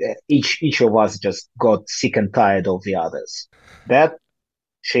we each of us just got sick and tired of the others. That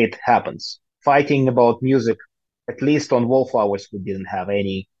shit happens. Fighting about music, at least on Wallflowers, we didn't have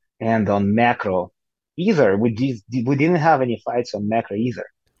any, and on Macro either. We didn't have any fights on Macro either.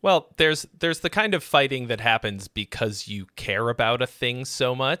 well, there's the kind of fighting that happens because you care about a thing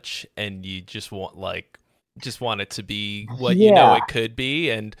so much and you just want it to be what you know Yeah, it could be,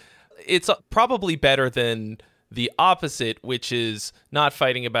 and it's probably better than the opposite, which is not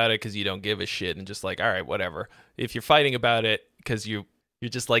fighting about it because you don't give a shit and just like, all right, whatever. If you're fighting about it because you're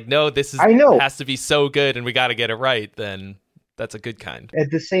just like, no, this is I know. has to be so good and we got to get it right, then that's a good kind.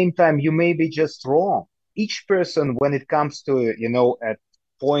 At the same time, you may be just wrong. Each person, when it comes to, a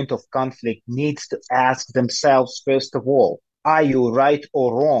point of conflict, needs to ask themselves, first of all, are you right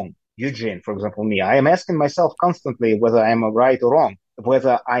or wrong? Eugene, for example, me, I am asking myself constantly whether I am right or wrong,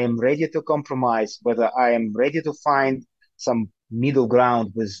 whether I am ready to compromise, whether I am ready to find some middle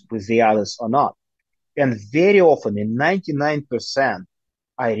ground with the others or not. And very often, in 99%,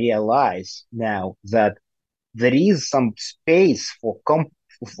 I realize now that there is some space for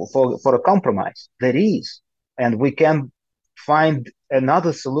a compromise. There is, and we can find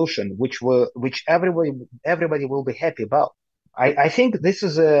another solution which everybody will be happy about. I think this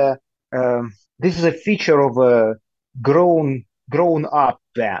is a feature of a grown up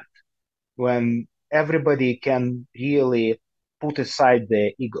band. when everybody can really put aside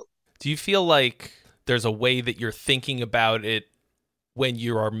their ego. Do you feel like there's a way that you're thinking about it when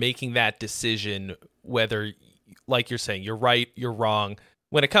you are making that decision, whether, like you're saying, you're right, you're wrong?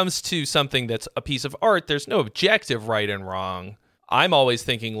 When it comes to something that's a piece of art, there's no objective right and wrong. I'm always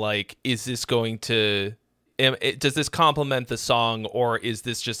thinking, like, is this going to, does this complement the song, or is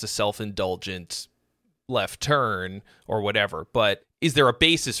this just a self-indulgent left turn or whatever? But is there a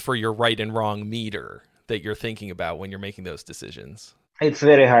basis for your right and wrong meter that you're thinking about when you're making those decisions? It's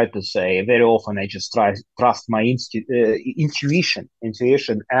very hard to say. Very often, I just trust my intuition.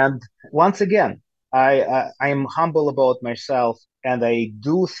 And once again, I am humble about myself, and I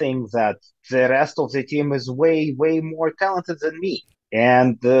do think that the rest of the team is way more talented than me.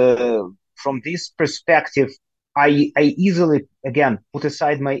 And from this perspective, I easily again put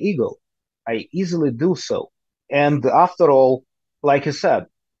aside my ego. I easily do so. And after all, like you said,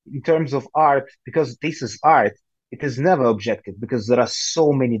 in terms of art, because this is art, it is never objective because there are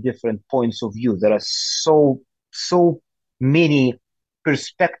so many different points of view. There are so many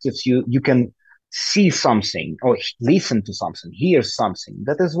perspectives you can see something or listen to something, hear something.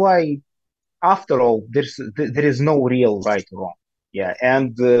 That is why, after all, there is no real right or wrong. Yeah,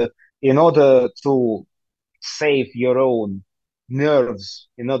 and in order to save your own nerves,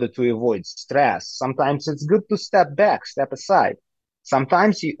 in order to avoid stress, sometimes it's good to step back, step aside.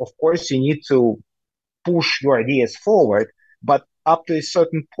 Sometimes, of course, you need to push your ideas forward, but up to a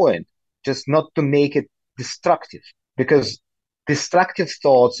certain point, just not to make it destructive, because destructive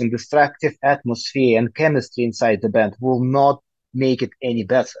thoughts and destructive atmosphere and chemistry inside the band will not make it any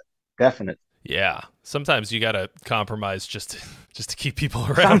better. Definitely. Yeah, sometimes you gotta compromise just to keep people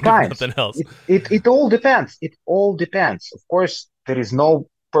around, if Sometimes nothing else. it all depends. It all depends. Of course, there is no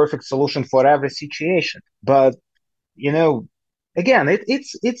perfect solution for every situation, but you know, again,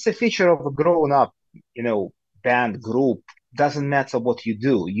 it's a feature of a grown up, you know, band group. Doesn't matter what you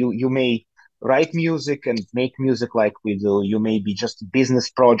do. You may write music and make music like we do. You may be just a business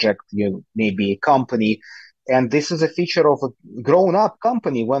project. You may be a company, and this is a feature of a grown up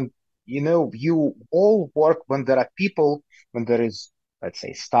company when you all work, when there are people, when there is, let's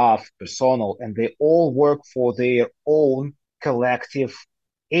say, staff, personnel, and they all work for their own collective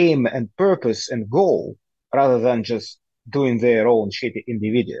aim and purpose and goal rather than just doing their own shit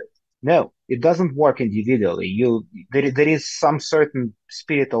individually. No, it doesn't work individually. There is some certain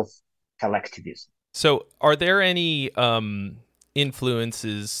spirit of collectivism. So, are there any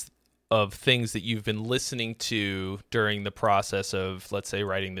influences of things that you've been listening to during the process of, let's say,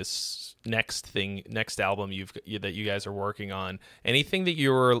 writing this next album that you guys are working on? Anything that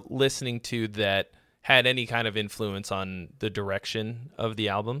you were listening to that had any kind of influence on the direction of the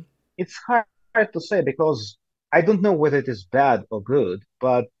album? It's hard to say because I don't know whether it is bad or good,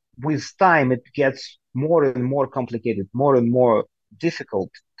 but with time it gets more and more complicated, more and more difficult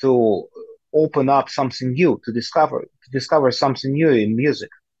to open up something new, to discover something new in music,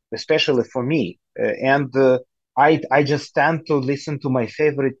 especially for me. And I just tend to listen to my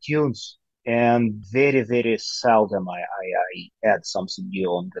favorite tunes, and very seldom I add something new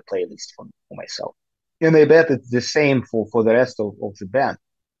on the playlist for myself. And I bet it's the same for the rest of the band.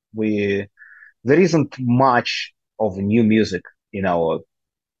 We There isn't much of new music in our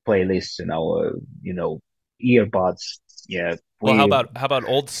playlists, in our earbuds. Yeah, Well, how we about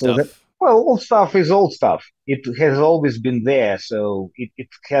old so that stuff? well, old stuff is old stuff. It has always been there, so it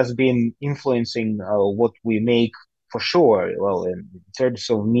has been influencing what we make for sure. Well, in terms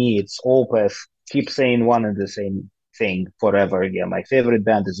of me, it's Opeth. Keep saying one and the same thing forever. Yeah, my favorite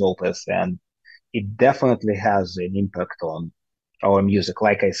band is Opeth, and it definitely has an impact on our music.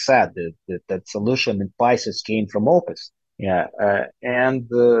 Like I said, that solution in Pisces came from Opus. Yeah, and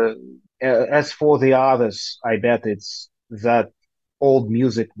as for the others, I bet it's that old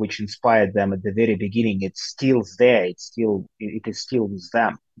music which inspired them at the very beginning. It's still there. It is still with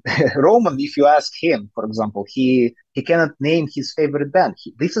them. Roman, if you ask him, for example, he cannot name his favorite band.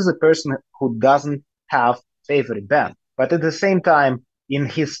 This is a person who doesn't have favorite band, but at the same time, in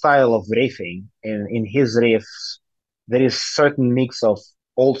his style of riffing, in his riffs, there is certain mix of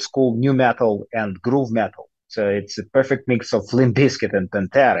old school new metal and groove metal. So it's a perfect mix of Limp Bizkit and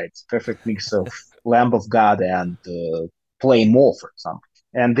Pantera. It's a perfect mix of Lamb of God and Play More, for example.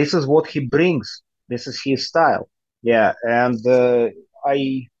 And this is what he brings. This is his style. Yeah, and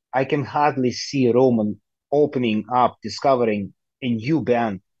I can hardly see Roman opening up, discovering a new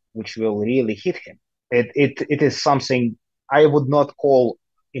band which will really hit him. It is something I would not call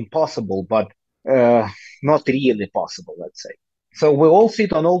impossible, but uh, not really possible, let's say. So we all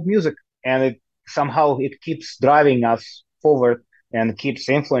sit on old music, and it somehow it keeps driving us forward. and keeps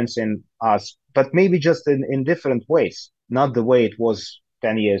influencing us, but maybe just in different ways. Not the way it was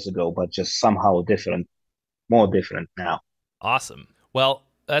 10 years ago, but just somehow different, more different now. Awesome. Well,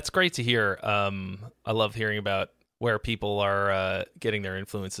 that's great to hear. I love hearing about where people are getting their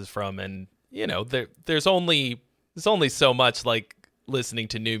influences from, and there's only so much like listening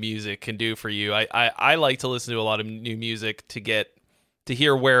to new music can do for you. I like to listen to a lot of new music to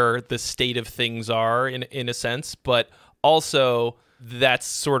hear where the state of things are in a sense, but also that's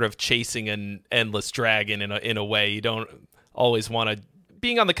sort of chasing an endless dragon in a way. You don't always want to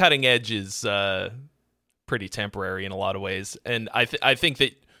being on the cutting edge is pretty temporary in a lot of ways. And I think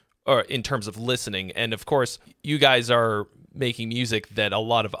that, or in terms of listening, and of course, you guys are making music that a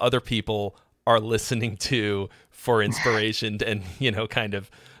lot of other people are listening to for inspiration and kind of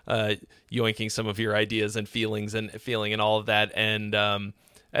yoinking some of your ideas and feelings and feeling and all of that. And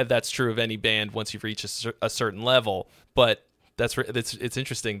that's true of any band once you've reached a certain level. But it's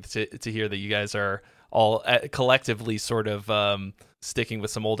interesting to hear that you guys are all collectively sort of sticking with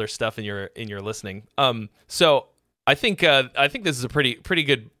some older stuff in your listening. So I think this is a pretty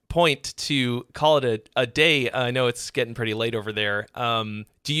good point to call it a day. I know it's getting pretty late over there.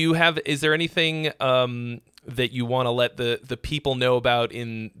 Is there anything that you want to let the people know about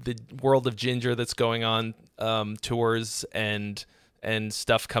in the world of Jinjer that's going on, tours and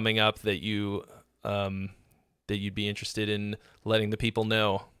stuff coming up that you'd be interested in letting the people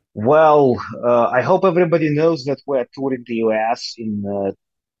know? Well, I hope everybody knows that we're touring the US in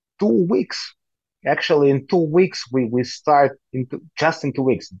 2 weeks. Actually, in 2 weeks, we start just in 2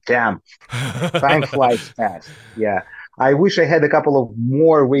 weeks. Damn, time flies fast. Yeah. I wish I had a couple of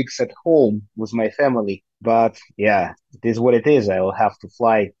more weeks at home with my family, but yeah, it is what it is. I will have to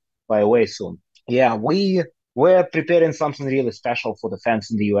fly away soon. Yeah, we're preparing something really special for the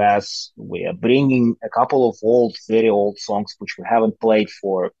fans in the US. We are bringing a couple of very old songs which we haven't played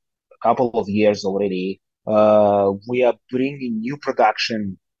for a couple of years already. We are bringing new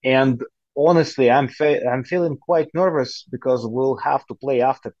production, and honestly, I'm feeling quite nervous because we'll have to play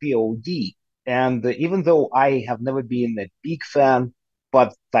after POD. And even though I have never been a big fan,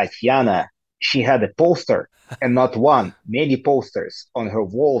 but Tatiana, she had a poster, and not one, many posters on her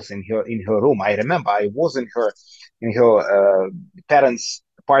walls in her room. I remember I was in her parents'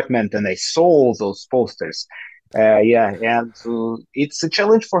 apartment, and I saw all those posters. Yeah, and it's a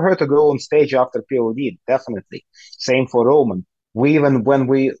challenge for her to go on stage after POD, definitely. Same for Roman. We even when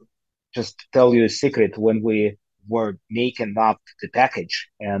we just tell you a secret, when we were making up the package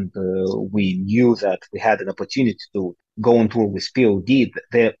and we knew that we had an opportunity to go on tour with POD,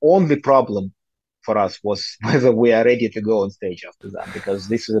 the only problem for us was whether we are ready to go on stage after that, because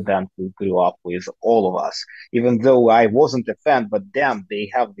this is a band we grew up with, all of us. Even though I wasn't a fan, but damn,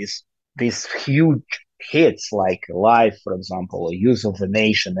 they have these huge hits like Live, for example, or Use of the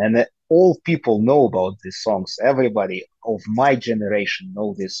Nation, and all people know about these songs. Everybody of my generation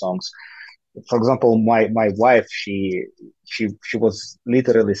know these songs. For example, my wife, she was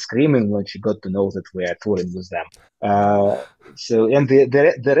literally screaming when she got to know that we are touring with them. Uh, so and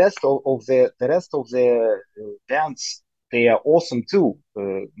the rest of the rest of the bands, they are awesome too.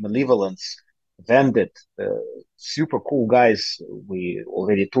 Malevolence, Vandit, super cool guys. We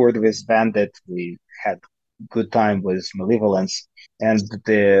already toured with Bandit. We had good time with Malevolence, and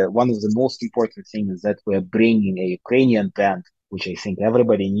the one of the most important things is that we're bringing a Ukrainian band, which I think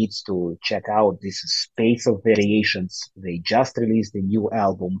everybody needs to check out. This is Space of Variations. They just released a new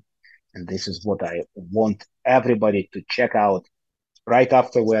album, and this is what I want everybody to check out right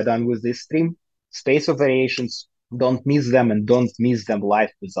after we're done with this stream. Space of Variations. Don't miss them, and don't miss them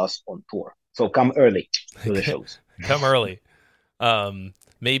live with us on tour. So come early to the shows. Come early.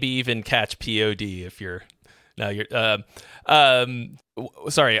 Maybe even catch POD if you're. No, you're.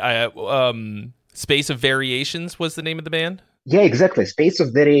 Sorry. Space of Variations was the name of the band. Yeah, exactly. Space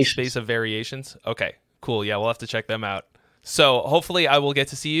of Variations. Space of Variations. Okay, cool. Yeah, we'll have to check them out. So hopefully I will get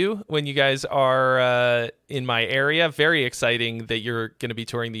to see you when you guys are in my area. Very exciting that you're going to be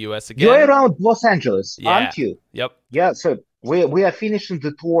touring the U.S. again. You're around Los Angeles, yeah. Aren't you? Yep. Yeah, so we are finishing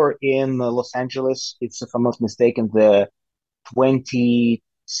the tour in Los Angeles. It's, if I'm not mistaken, the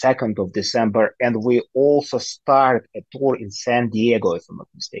 22nd of December. And we also start a tour in San Diego, if I'm not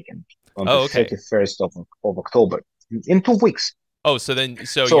mistaken, on the 31st of October, in 2 weeks. Oh, so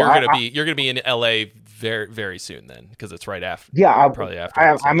you're gonna be in LA very very soon then, because it's right after. Yeah, probably after.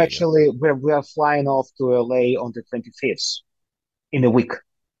 I'm actually we are flying off to LA on the 25th in a week.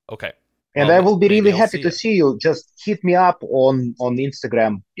 Okay. And I will be really happy to see you. Just hit me up on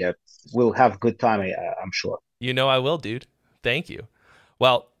Instagram. Yeah, we'll have a good time. I'm sure. I will, dude. Thank you.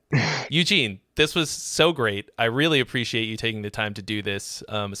 Well, Eugene, this was so great. I really appreciate you taking the time to do this,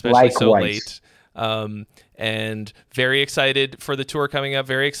 especially Likewise. so late. And very excited for the tour coming up.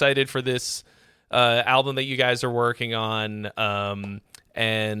 Very excited for this album that you guys are working on.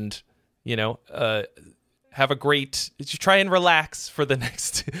 And have a great. Try and relax for the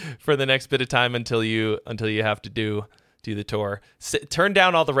next bit of time until you have to do the tour. Turn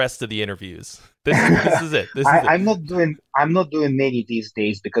down all the rest of the interviews. This is it. I'm not doing many these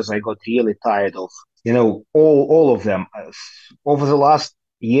days because I got really tired of all of them. Over the last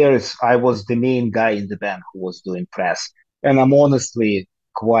years, I was the main guy in the band who was doing press, and I'm honestly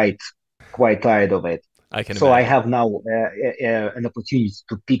quite tired of it. I can So imagine. I have now an opportunity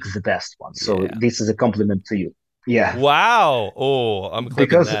to pick the best one. So this is a compliment to you. Yeah. Wow. Oh, I'm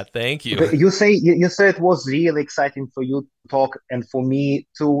clipping that. Thank you. You say it was really exciting for you to talk, and for me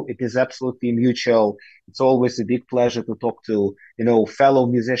too. It is absolutely mutual. It's always a big pleasure to talk to fellow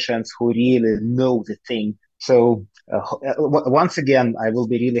musicians who really know the thing. So once again, I will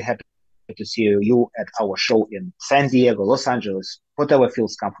be really happy to see you at our show in San Diego, Los Angeles, whatever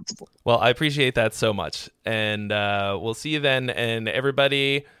feels comfortable. Well, I appreciate that so much, and we'll see you then. And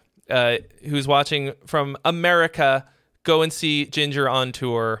everybody who's watching from America, go and see Jinjer on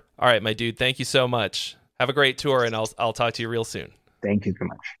tour. All right, my dude, thank you so much. Have a great tour, and I'll talk to you real soon. Thank you very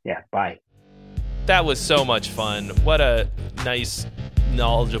much. Yeah, bye. That was so much fun. What a nice,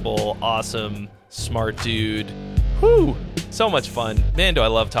 knowledgeable, awesome, smart dude. Whew, so much fun. Man, do I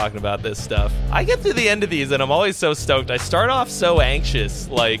love talking about this stuff. I get to the end of these, and I'm always so stoked. I start off so anxious,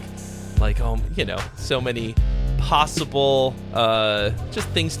 like so many possible just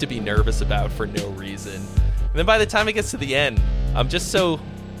things to be nervous about for no reason. And then by the time it gets to the end, I'm just so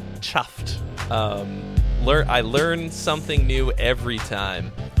chuffed. I learn something new every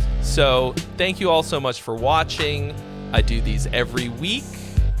time. So thank you all so much for watching. I do these every week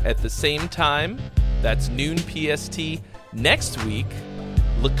at the same time. That's noon PST. Next week,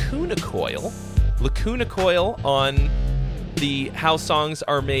 Lacuna Coil on the How Songs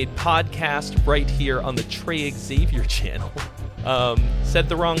Are Made podcast right here on the Trey Xavier channel. Said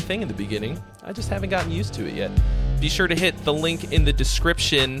the wrong thing in the beginning. I just haven't gotten used to it yet. Be sure to hit the link in the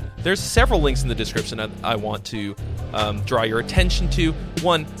description. There's several links in the description I want to draw your attention to.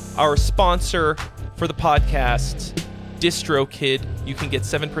 One, our sponsor for the podcast, DistroKid. You can get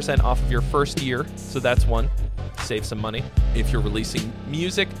 7% off of your first year, so that's one. Save some money if you're releasing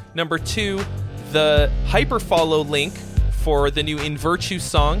music. Number two, the hyperfollow link for the new In Virtue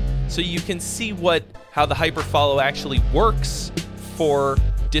song, so you can see how the hyperfollow actually works for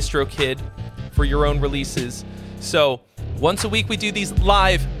DistroKid for your own releases. So once a week we do these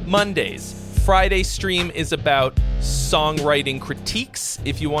live Mondays. Friday stream is about songwriting critiques.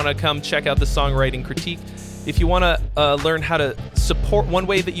 If you want to come check out the songwriting critique, if you want to learn how to support, one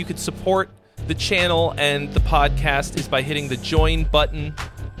way that you could support the channel and the podcast is by hitting the join button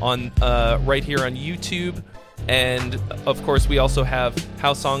on right here on YouTube. And of course, we also have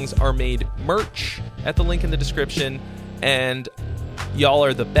How Songs Are Made merch at the link in the description. And y'all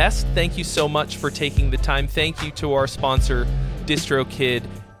are the best. Thank you so much for taking the time. Thank you to our sponsor, DistroKid.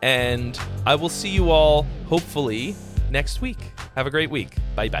 And I will see you all hopefully next week. Have a great week.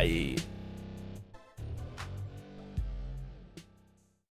 Bye-bye.